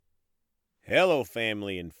Hello,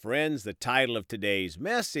 family and friends. The title of today's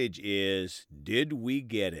message is, Did We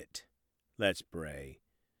Get It? Let's pray.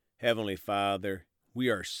 Heavenly Father, we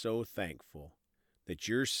are so thankful that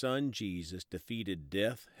your Son Jesus defeated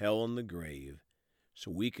death, hell, and the grave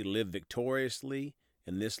so we could live victoriously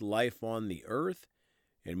in this life on the earth,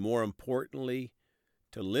 and more importantly,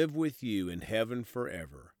 to live with you in heaven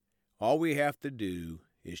forever. All we have to do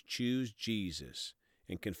is choose Jesus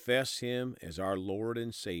and confess him as our Lord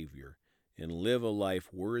and Savior, and live a life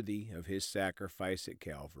worthy of his sacrifice at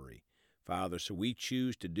Calvary. Father, so we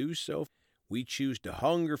choose to do so. We choose to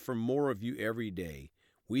hunger for more of you every day.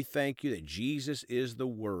 We thank you that Jesus is the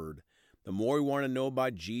Word. The more we want to know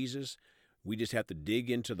about Jesus, we just have to dig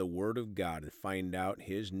into the Word of God and find out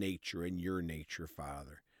his nature and your nature,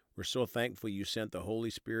 Father. We're so thankful you sent the Holy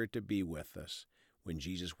Spirit to be with us when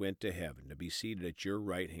Jesus went to heaven, to be seated at your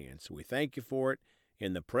right hand. So we thank you for it.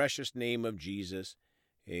 In the precious name of Jesus,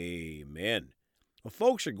 amen. Well,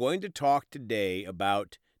 folks, are going to talk today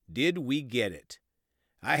about Did We Get It?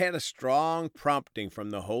 I had a strong prompting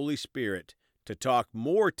from the Holy Spirit to talk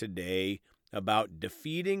more today about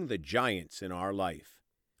defeating the giants in our life.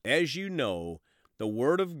 As you know, the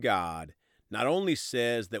Word of God not only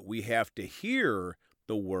says that we have to hear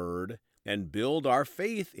the Word and build our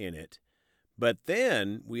faith in it, but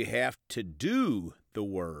then we have to do the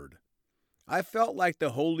Word. I felt like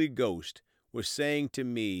the Holy Ghost was saying to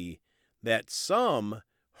me that some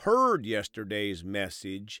heard yesterday's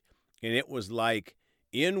message, and it was like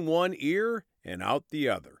in one ear and out the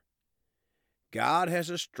other. God has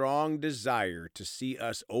a strong desire to see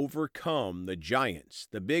us overcome the giants,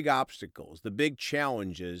 the big obstacles, the big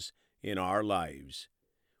challenges in our lives.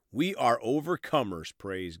 We are overcomers,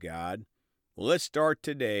 praise God. Well, let's start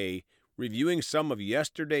today reviewing some of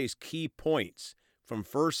yesterday's key points from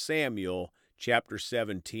 1 Samuel chapter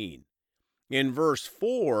 17. In verse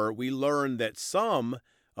 4, we learn that some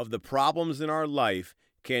of the problems in our life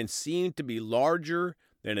can seem to be larger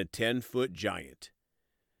than a 10-foot giant.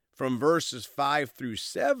 From verses 5 through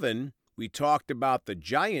 7, we talked about the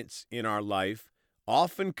giants in our life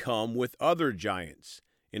often come with other giants.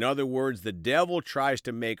 In other words, the devil tries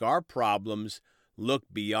to make our problems look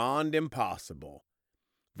beyond impossible.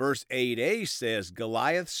 Verse 8a says,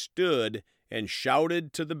 Goliath stood and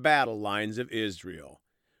shouted to the battle lines of Israel.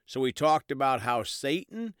 So we talked about how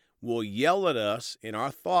Satan will yell at us in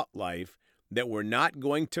our thought life that we're not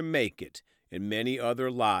going to make it, and many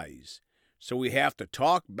other lies. So we have to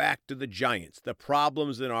talk back to the giants, the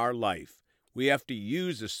problems in our life. We have to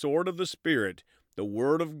use the sword of the Spirit, the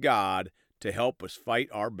Word of God, to help us fight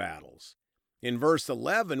our battles. In verse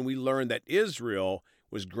 11, we learn that Israel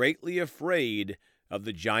was greatly afraid of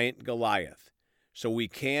the giant Goliath. So we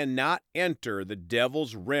cannot enter the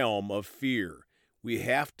devil's realm of fear. We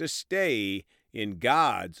have to stay in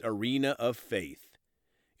God's arena of faith.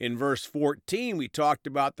 In verse 14, we talked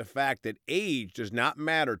about the fact that age does not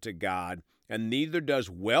matter to God, and neither does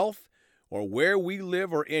wealth or where we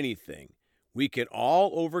live or anything. We can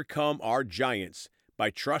all overcome our giants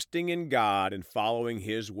by trusting in God and following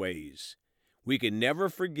his ways. We can never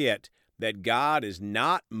forget that God is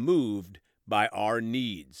not moved by our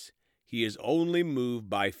needs. He is only moved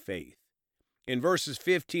by faith. In verses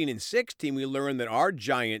 15 and 16, we learn that our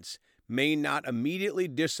giants may not immediately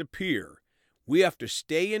disappear. We have to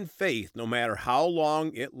stay in faith no matter how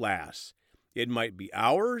long it lasts. It might be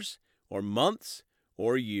hours or months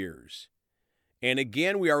or years. And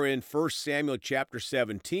again, we are in 1 Samuel chapter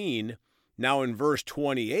 17. Now in verse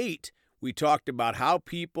 28, we talked about how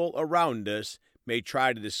people around us may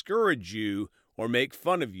try to discourage you or make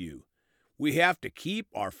fun of you. We have to keep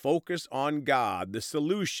our focus on God, the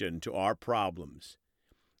solution to our problems.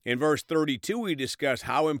 In verse 32, we discuss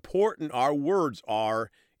how important our words are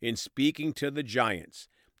in speaking to the giants,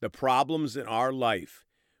 the problems in our life.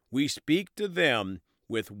 We speak to them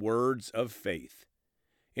with words of faith.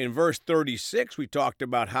 In verse 36, we talked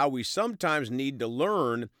about how we sometimes need to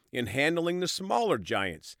learn in handling the smaller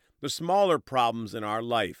giants, the smaller problems in our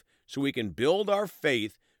life, so we can build our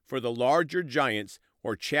faith for the larger giants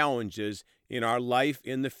or challenges in our life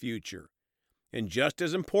in the future. And just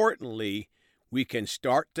as importantly, we can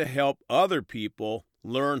start to help other people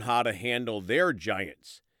learn how to handle their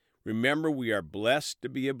giants. Remember, we are blessed to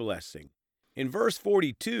be a blessing. In verse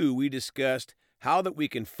 42, we discussed how that we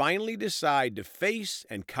can finally decide to face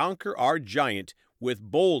and conquer our giant with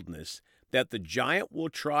boldness, that the giant will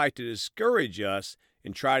try to discourage us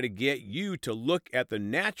and try to get you to look at the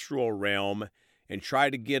natural realm and try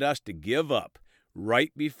to get us to give up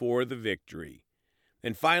right before the victory.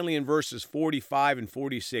 And finally, in verses 45 and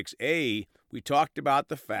 46a, we talked about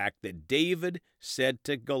the fact that David said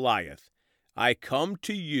to Goliath, I come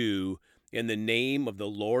to you in the name of the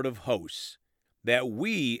Lord of hosts, that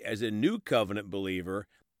we, as a new covenant believer,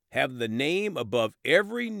 have the name above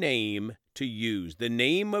every name to use, the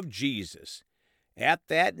name of Jesus. At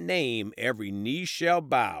that name, every knee shall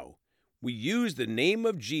bow. We use the name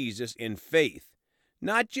of Jesus in faith,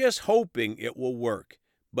 not just hoping it will work,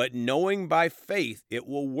 but knowing by faith it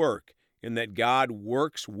will work and that God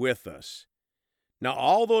works with us. Now,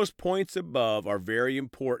 all those points above are very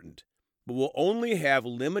important, but we'll only have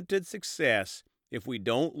limited success if we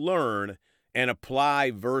don't learn and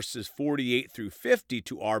apply verses 48 through 50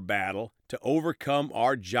 to our battle to overcome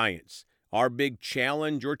our giants, our big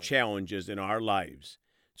challenge or challenges in our lives.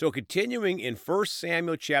 So continuing in 1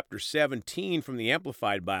 Samuel chapter 17 from the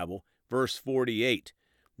Amplified Bible, verse 48,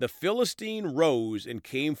 the Philistine rose and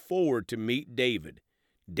came forward to meet David.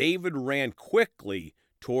 David ran quickly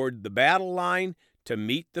toward the battle line to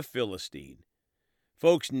meet the Philistine.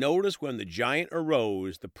 Folks, notice when the giant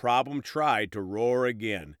arose, the problem tried to roar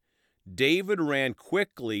again. David ran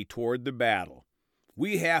quickly toward the battle.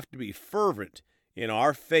 We have to be fervent in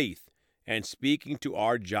our faith and speaking to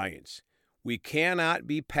our giants. We cannot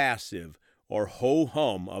be passive or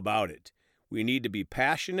ho-hum about it. We need to be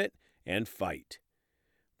passionate and fight.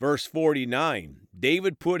 Verse 49,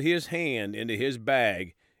 David put his hand into his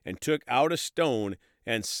bag and took out a stone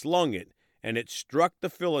and slung it, and it struck the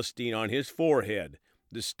Philistine on his forehead.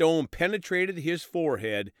 The stone penetrated his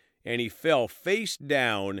forehead, and he fell face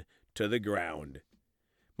down to the ground.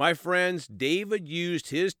 My friends, David used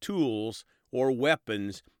his tools or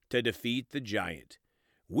weapons to defeat the giant.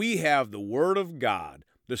 We have the Word of God,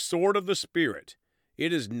 the sword of the Spirit.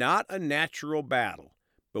 It is not a natural battle,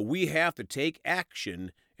 but we have to take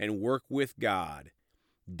action and work with God.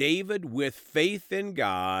 David, with faith in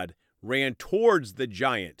God, ran towards the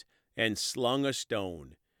giant and slung a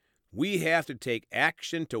stone. We have to take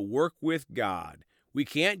action to work with God. We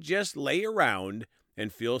can't just lay around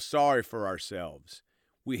and feel sorry for ourselves.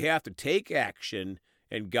 We have to take action,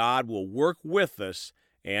 and God will work with us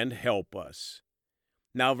and help us.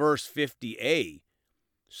 Now, verse 50a.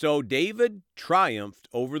 So David triumphed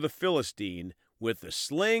over the Philistine with a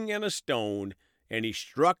sling and a stone, and he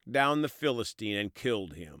struck down the Philistine and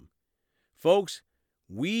killed him. Folks,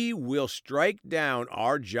 we will strike down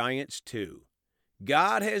our giants too.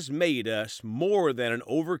 God has made us more than an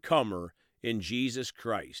overcomer in Jesus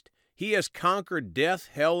Christ. He has conquered death,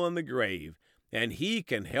 hell, and the grave, and He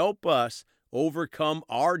can help us overcome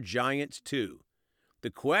our giants too. The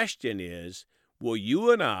question is, will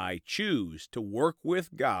you and I choose to work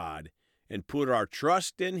with God and put our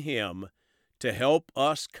trust in Him to help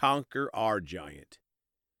us conquer our giant?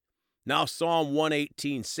 Now, Psalm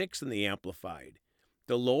 118:6 in the Amplified.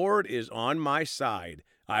 The Lord is on my side.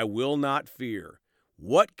 I will not fear.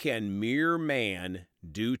 What can mere man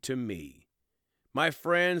do to me? My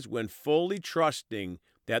friends, when fully trusting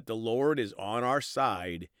that the Lord is on our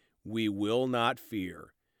side, we will not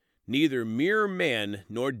fear. Neither mere men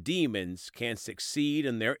nor demons can succeed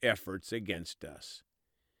in their efforts against us.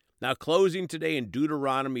 Now, closing today in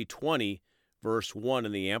Deuteronomy 20, verse 1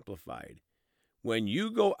 in the Amplified. When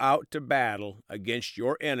you go out to battle against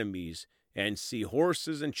your enemies and see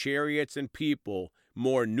horses and chariots and people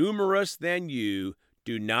more numerous than you,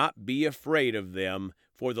 do not be afraid of them,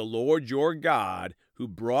 for the Lord your God, who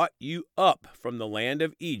brought you up from the land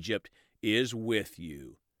of Egypt, is with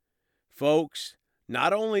you. Folks,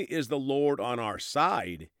 not only is the Lord on our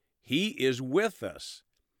side, He is with us.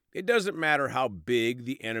 It doesn't matter how big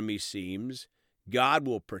the enemy seems. God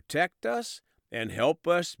will protect us and help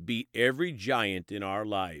us beat every giant in our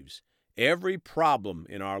lives, every problem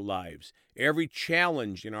in our lives, every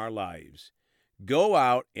challenge in our lives. Go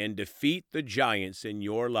out and defeat the giants in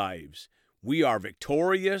your lives. We are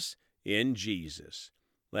victorious in Jesus.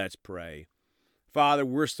 Let's pray. Father,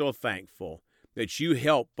 we're so thankful that you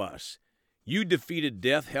help us. You defeated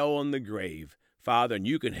death, hell, and the grave, Father, and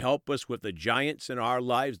you can help us with the giants in our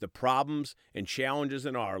lives, the problems and challenges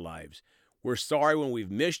in our lives. We're sorry when we've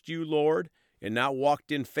missed you, Lord, and not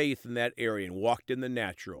walked in faith in that area and walked in the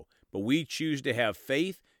natural. But we choose to have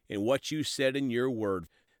faith in what you said in your word.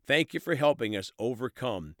 Thank you for helping us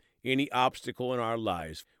overcome any obstacle in our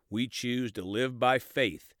lives. We choose to live by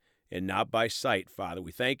faith and not by sight, Father.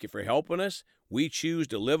 We thank you for helping us. We choose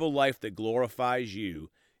to live a life that glorifies you.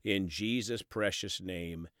 In Jesus' precious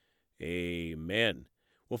name, amen.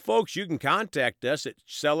 Well, folks, you can contact us at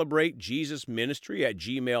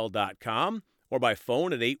celebratejesusministry@gmail.com or by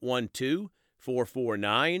phone at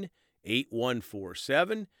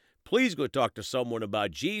 812-449-8147. Please go talk to someone about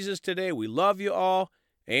Jesus today. We love you all.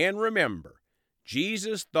 And remember,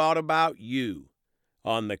 Jesus thought about you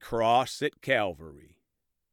on the cross at Calvary.